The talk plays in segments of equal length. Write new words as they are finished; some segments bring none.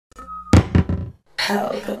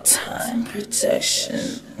Pelpa time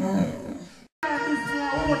protection.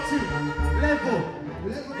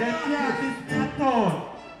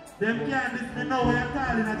 Them can't miss me now when you're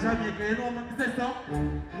calling a Jamaica. You know what I'm saying, so?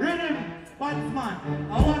 Rhythm, Batsman.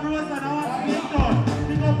 I want Roze Don, I want Big Don.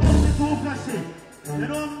 Big up on the two flashy. You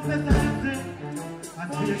know what I'm saying, so? And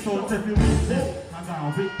see your sounds if you reach them. I'm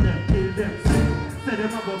gonna beat them, kill them. Say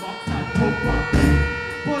them a go box and pump back.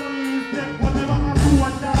 Police, them put them on a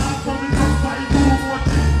board down. Coming up by too much.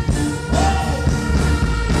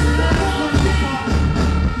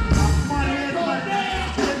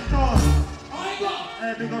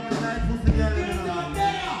 Big up the night pussy girl, you know.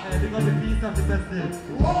 Big up the piece of the best day.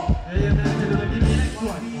 Hey, you better tell them, give me next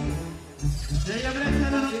one. Hey, you better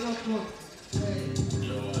tell them.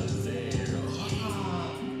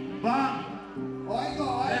 Bam!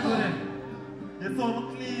 You saw me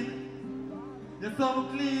clean. You saw me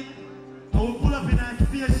clean. I will pull up in a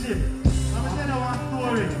spaceship. I'm going to tell you one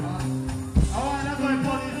story. I want to go and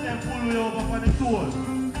police them pull me over for the tour.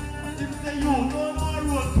 Him say, you don't know a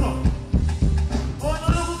road, so. Oh, no,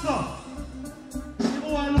 look, so. You go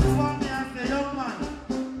and look for me and say, young man,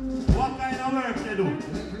 what kind of work you do?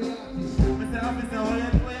 I say, officer, what you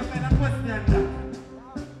kind of question that?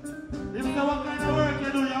 He say, what kind of work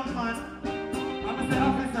you do, young man? I say,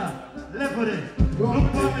 officer, level it. Look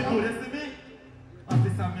for me, do you see me?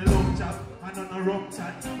 Officer, me love chap, and on a rock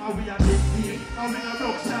chat. And we are big team, and we are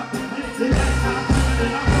rock shop. It's the right time, and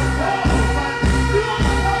then I go,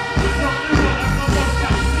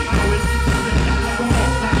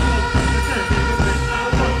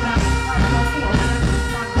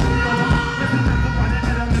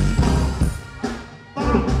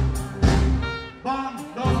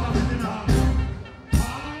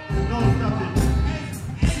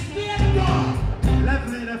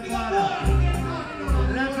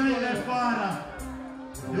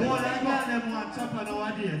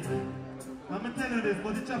 I'm telling you this,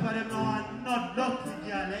 but the chopper them now are not dirty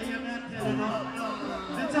girl. You hear me? I'm telling you now.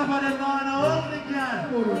 The chopper them now are not ugly girl.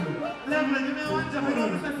 Level, give me one chopper. I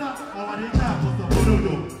want the chopper to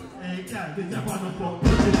do. Hey girl, the chopper no fuck.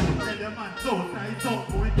 Tell your man, so tight up,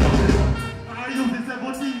 going down. I use the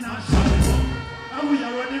 17 and shut it up. And we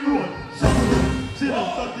are running road. Shut it up. Chill up,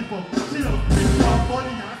 touch it up. Chill up. Pick up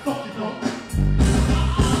money and suck it up.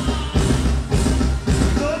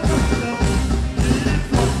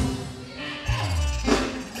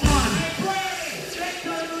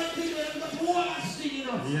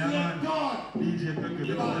 Yeah, man. DJ Pelpa,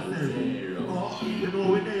 you know what I'm saying? You know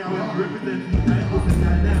when they are representing the pussy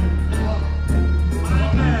guy them.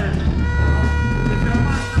 Man, if your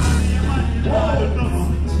man not be your money, you know I don't know.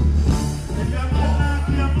 If your man not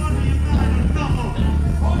be your money, you know I don't know.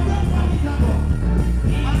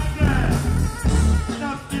 Man,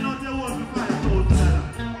 stop skin out your wall for $5,000.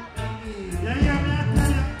 You hear me? I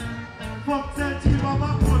tell you, fuck tell cheap on my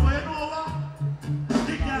phone, but you know what?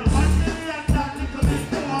 The girl, $1 million that little bit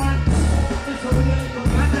more.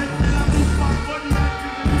 And then tell her to fuck money and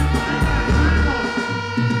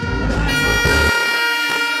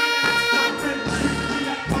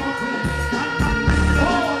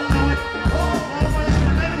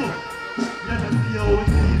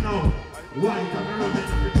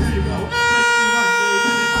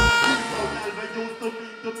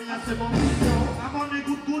I'm on a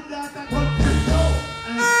good that I got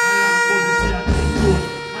and I am going to say I think good.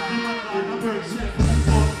 And the man she has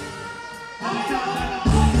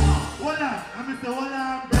what up? I'm going to say what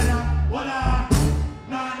up, brother? What up?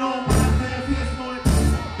 No, man, I say your face no.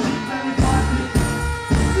 Very party.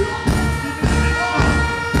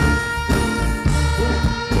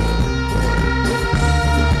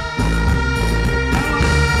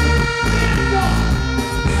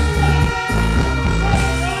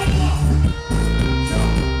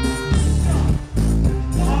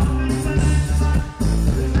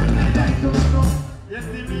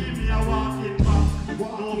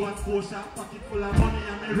 Pocket full of money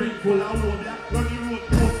and my ring full of wood. Running road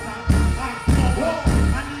poster and smoke.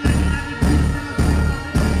 And the lady and the priest and the son of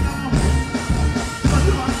the lady. So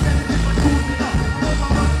you are telling me for choosing up. Over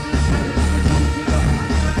one street, telling me for choosing up.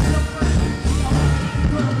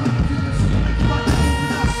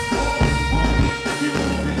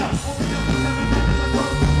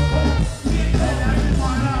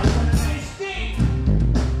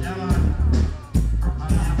 Yeah, man.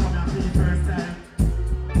 First time.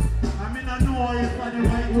 I mean, I know if I do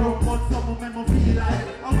right work, but some of them will feel like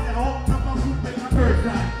I'm going to open up a food make a bird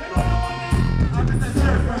fly. You know what I mean? I'm just a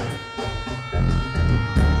surfer.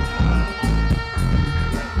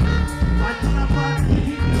 I do not want to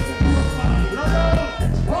eat it.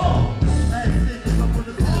 Oh! Hey, stick it up on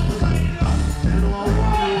the top. You know I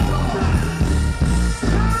want it.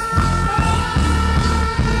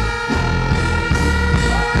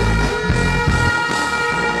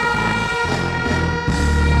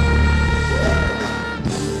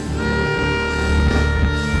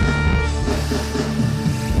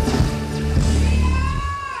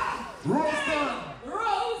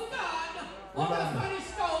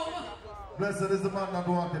 not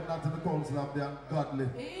walking not in the counsel of the ungodly.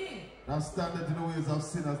 Not standing in the ways of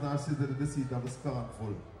sinners, nor sitting in the seat of the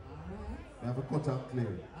scornful. You have a cut and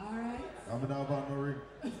clear. Alright. I'm not have no ring.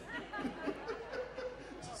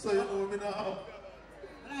 So you know me now.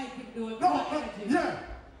 Like him doing No, yeah.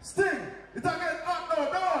 Sting. It's again hot now,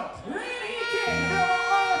 don't. Really? We have an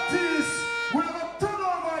artist. We have a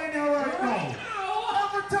turnover in here right now.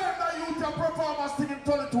 Every time that you can perform a Sting and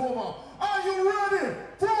turn it over. Are you ready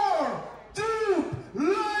for Duke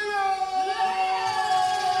Lion?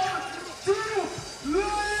 Duke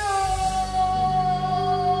Lion!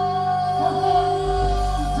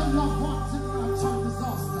 To love ones in natural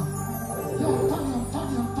disaster. Yo, Tony,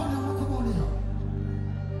 come on here.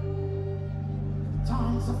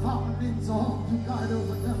 Times of happening, so hope you guide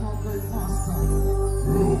over them, our great master.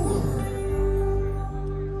 Ruler.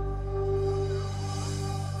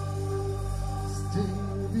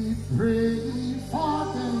 Still we pray for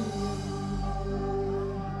them.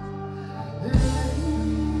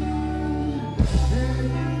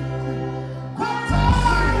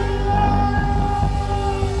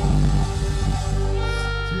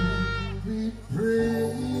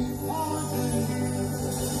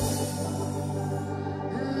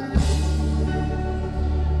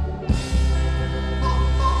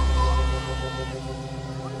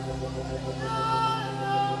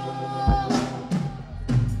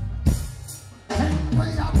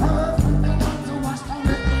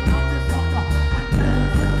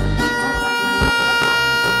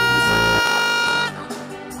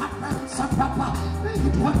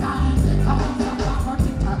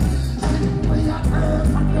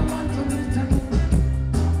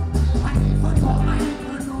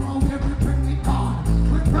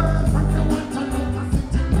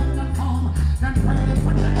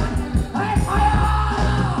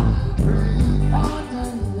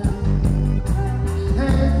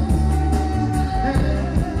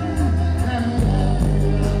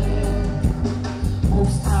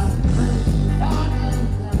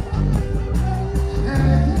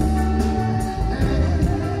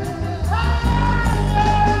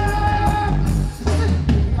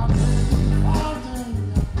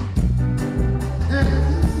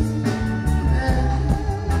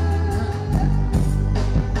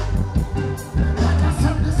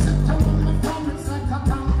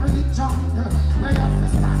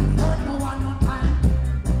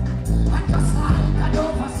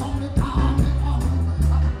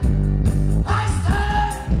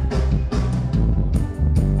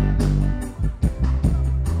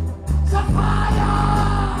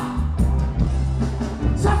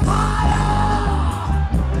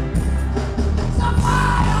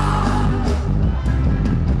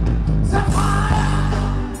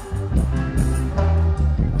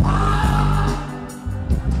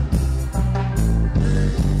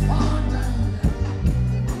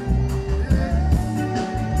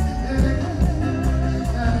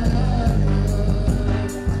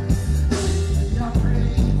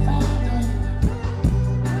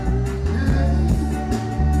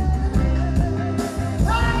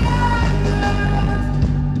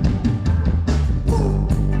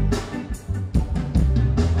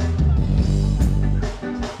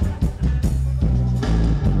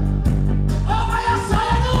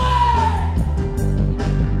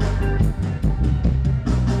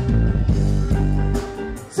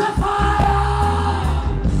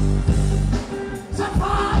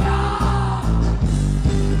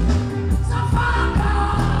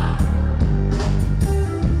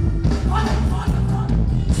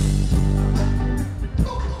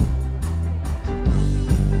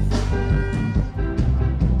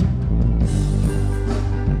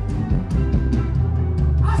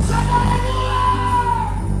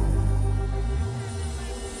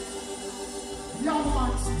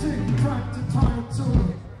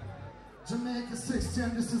 Jamaica 60,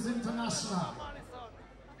 and this is international.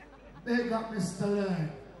 Big up Mr.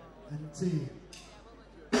 Lane and T.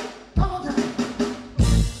 Come on, in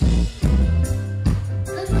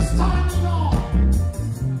this time, you know,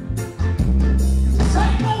 say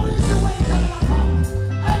no easy way to come.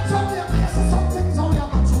 And tell me a place of some things only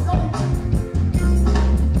about you, don't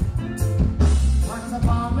when the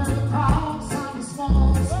bar and the crowd sound the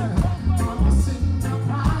small scale, I'ma sing a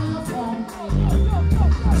prayer for me.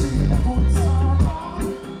 She puts her on.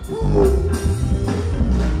 Come on.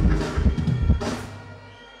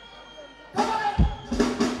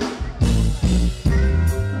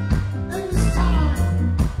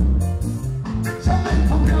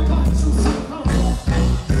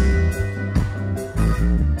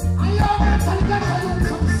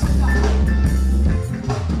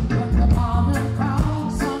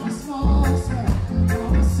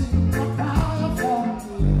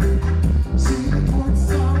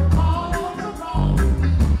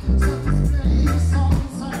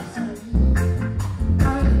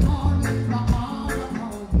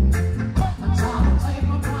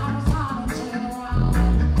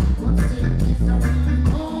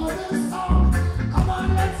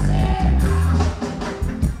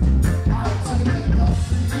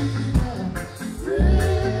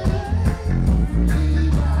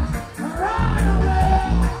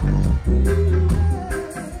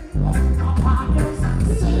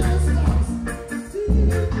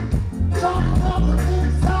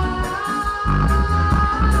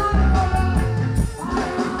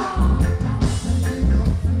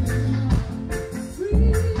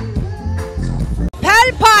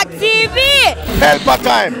 Pelpa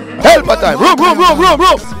time. Pelpa time.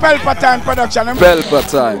 Room. Pelpa time production.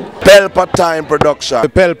 Pelpa time. Pelpa time production.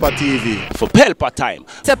 Pelpa TV. For Pelpa time.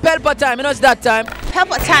 It's a Pelpa time, you know it's that time.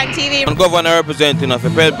 Pelpa time TV. I'm governor representing of a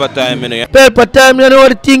Pelpa time, you know. Pelpa time, you know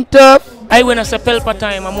what I think tough? I when I say Pelpa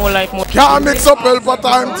time, I'm more like more. Can't mix up Pelpa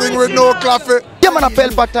time thing with no coffee. Yeah, man, a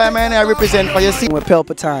Pelpa time, and I represent for you. See, with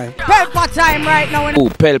Pelpa time. Pelpa time right now. Oh,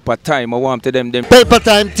 Pelpa time. I want to them. Pelpa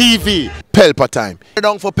time TV. Pelpa time.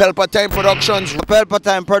 Down for Pelpa time productions. Pelpa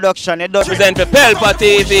time production. It does Represent for Pelpa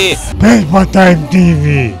TV. Pelpa time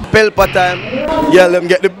TV. Pelpa time. Yeah, let them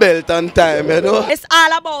get the belt on time, you know. It's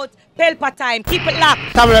all about Pelpa time. Keep it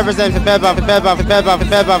locked. Come represent for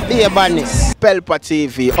Pelpa, be a badness. Pelpa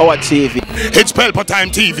TV, our TV. It's Pelpa time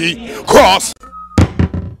TV. Cross.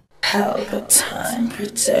 Pelpa time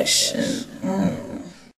protection.